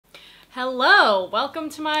Hello! Welcome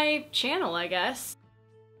to my channel, I guess.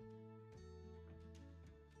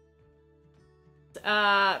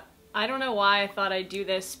 I don't know why I thought I'd do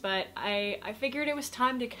this, but I figured it was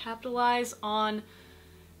time to capitalize on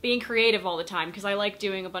being creative all the time, because I like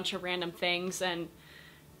doing a bunch of random things, and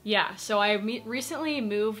yeah, so I recently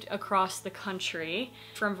moved across the country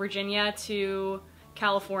from Virginia to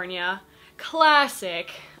California. Classic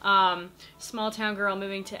small town girl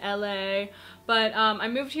moving to LA, but I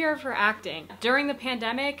moved here for acting. During the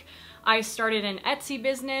pandemic, I started an Etsy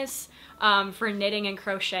business for knitting and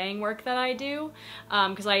crocheting work that I do,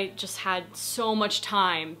 because I just had so much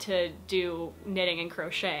time to do knitting and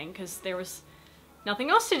crocheting because there was nothing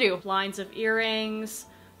else to do. Lines of earrings,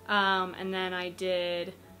 and then I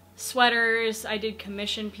did sweaters, I did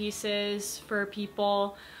commission pieces for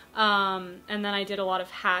people, and then I did a lot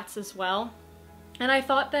of hats as well. And I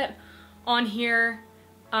thought that on here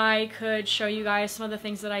I could show you guys some of the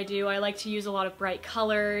things that I do. I like to use a lot of bright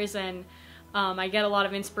colors, and I get a lot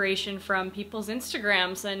of inspiration from people's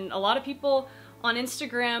Instagrams, and a lot of people on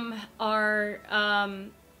Instagram are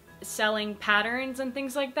selling patterns and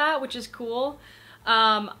things like that, which is cool.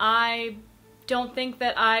 I don't think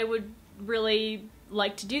that I would really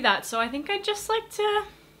like to do that, so I think I'd just like to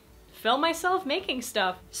film myself making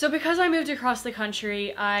stuff. So because I moved across the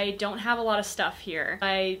country, I don't have a lot of stuff here.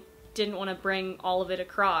 I didn't want to bring all of it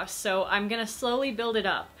across, so I'm gonna slowly build it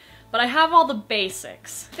up. But I have all the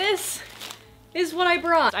basics. This is what I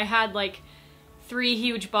brought. I had like 3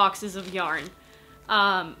 huge boxes of yarn,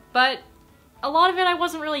 but a lot of it I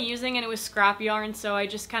wasn't really using, and it was scrap yarn, so I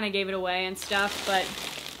just kind of gave it away and stuff, but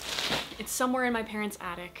it's somewhere in my parents'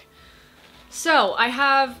 attic. So I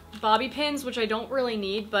have bobby pins, which I don't really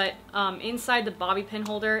need, but inside the bobby pin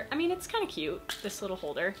holder, I mean, it's kind of cute, this little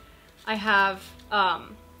holder. I have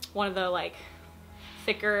one of the like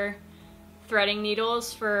thicker threading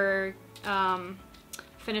needles for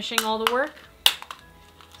finishing all the work.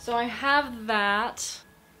 So I have that.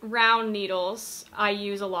 Round needles I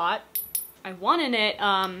use a lot. I won in it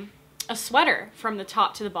a sweater from the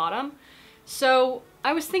top to the bottom. So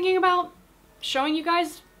I was thinking about showing you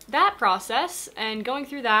guys that process and going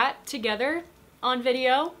through that together on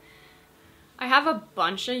video. I have a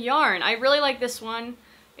bunch of yarn. I really like this one.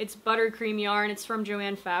 It's buttercream yarn. It's from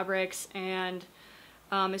Joann Fabrics, and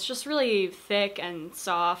it's just really thick and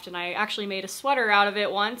soft, and I actually made a sweater out of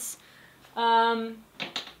it once. And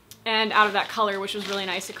out of that color, which was really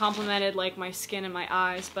nice. It complemented like my skin and my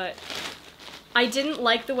eyes, but I didn't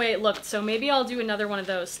like the way it looked, so maybe I'll do another one of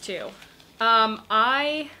those too.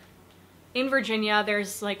 In Virginia,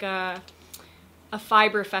 there's like a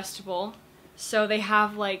fiber festival, so they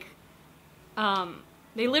have like,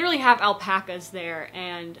 they literally have alpacas there,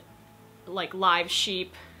 and like live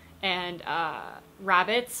sheep and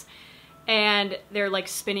rabbits, and they're like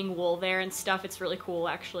spinning wool there and stuff. It's really cool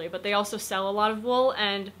actually, but they also sell a lot of wool,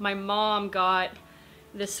 and my mom got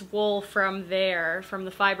this wool from there, from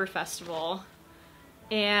the fiber festival,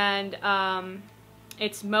 and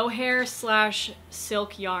it's mohair /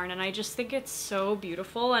 silk yarn, and I just think it's so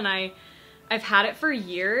beautiful, and I've had it for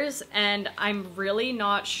years, and I'm really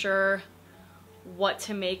not sure what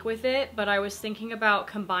to make with it, but I was thinking about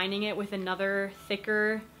combining it with another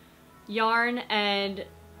thicker yarn and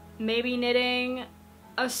maybe knitting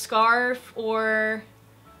a scarf, or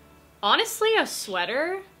honestly a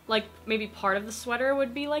sweater. Like maybe part of the sweater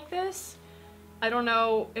would be like this. I don't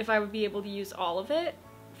know if I would be able to use all of it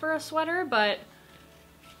for a sweater, but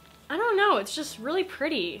I don't know, it's just really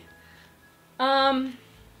pretty. And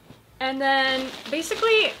then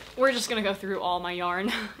basically we're just gonna go through all my yarn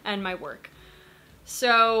and my work.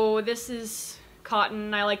 So this is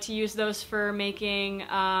cotton. I like to use those for making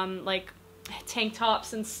like tank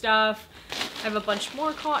tops and stuff. I have a bunch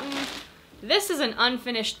more cotton. This is an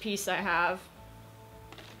unfinished piece I have.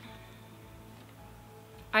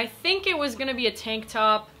 I think it was gonna be a tank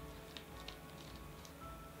top.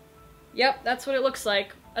 Yep, that's what it looks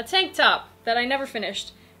like. A tank top that I never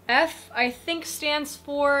finished. F, I think, stands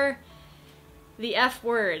for the F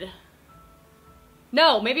word.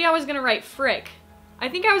 No, maybe I was gonna write frick. I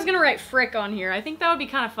think I was gonna write frick on here. I think that would be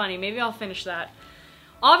kind of funny. Maybe I'll finish that.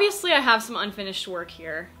 Obviously, I have some unfinished work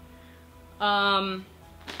here. Okay,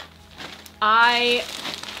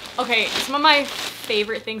 some of my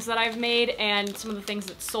favorite things that I've made and some of the things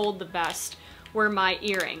that sold the best were my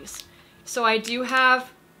earrings. So I do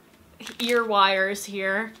have ear wires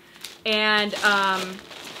here, and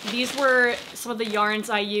these were some of the yarns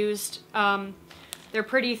I used. They're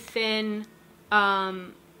pretty thin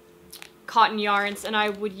cotton yarns, and I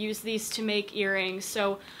would use these to make earrings,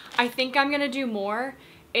 so I think I'm gonna do more.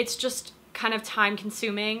 It's just kind of time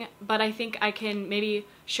consuming, but I think I can maybe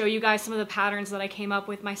show you guys some of the patterns that I came up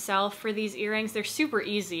with myself for these earrings. They're super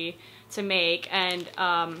easy to make, and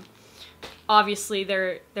obviously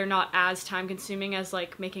they're not as time consuming as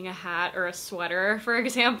like making a hat or a sweater, for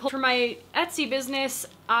example. For my Etsy business,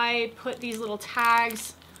 I put these little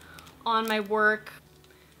tags on my work.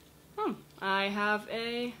 I have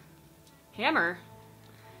a hammer.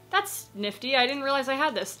 That's nifty. I didn't realize I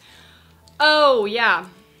had this. Oh yeah,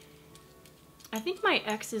 I think my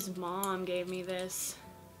ex's mom gave me this,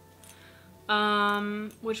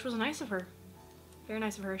 which was nice of her. Very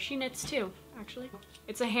nice of her. She knits too, actually.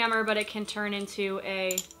 It's a hammer, but it can turn into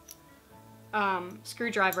a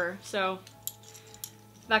screwdriver, so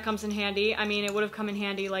that comes in handy. I mean, it would have come in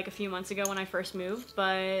handy like a few months ago when I first moved,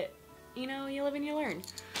 but you know, you live and you learn.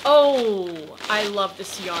 Oh, I love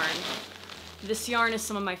this yarn. This yarn is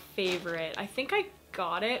some of my favorite. I think I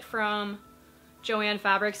got it from Joann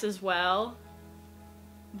Fabrics as well,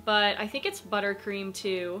 but I think it's buttercream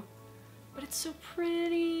too. But it's so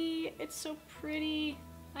pretty. It's so pretty.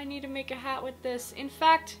 I need to make a hat with this. In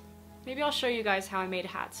fact, maybe I'll show you guys how I made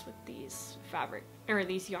hats with these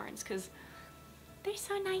these yarns, because they're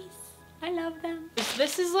so nice. I love them.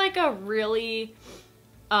 This is like a really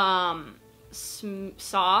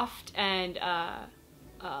soft and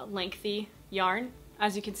lengthy yarn.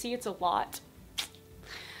 As you can see, it's a lot.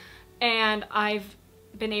 And I've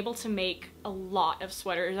been able to make a lot of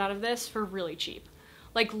sweaters out of this for really cheap.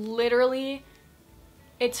 Like literally,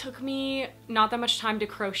 it took me not that much time to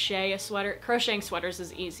crochet a sweater. Crocheting sweaters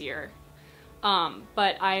is easier.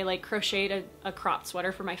 But I like crocheted a cropped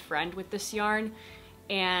sweater for my friend with this yarn,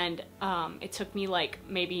 and it took me like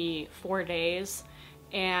maybe 4 days,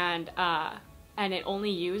 and it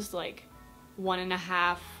only used like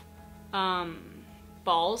 1.5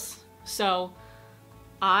 balls. So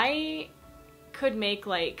I could make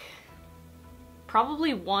like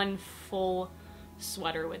probably 1 full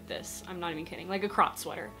sweater with this. I'm not even kidding, like a cropped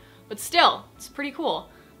sweater. But still, it's pretty cool.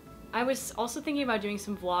 I was also thinking about doing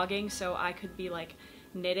some vlogging, so I could be like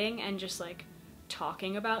knitting and just like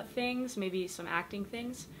talking about things, maybe some acting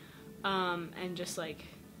things, and just like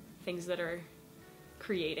things that are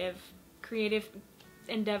creative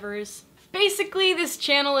endeavors. Basically, this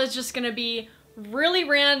channel is just gonna be really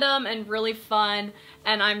random and really fun,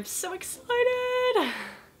 and I'm so excited.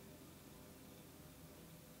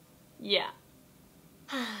 Yeah.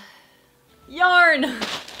 Yarn!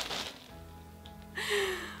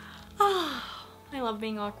 Oh, I love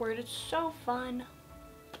being awkward. It's so fun.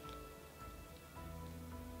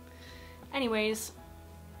 Anyways,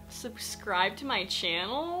 subscribe to my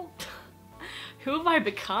channel? Who have I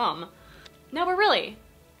become? No, but really,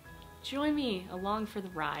 join me along for the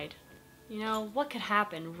ride. You know, what could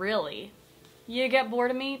happen, really? You get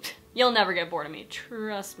bored of me? You'll never get bored of me,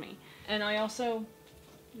 trust me. And I also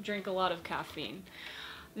drink a lot of caffeine.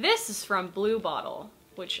 This is from Blue Bottle,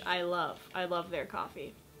 which I love. I love their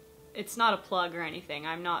coffee. It's not a plug or anything.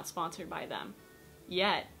 I'm not sponsored by them.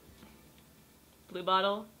 Yet. Blue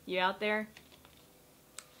Bottle, you out there?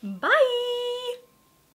 Bye!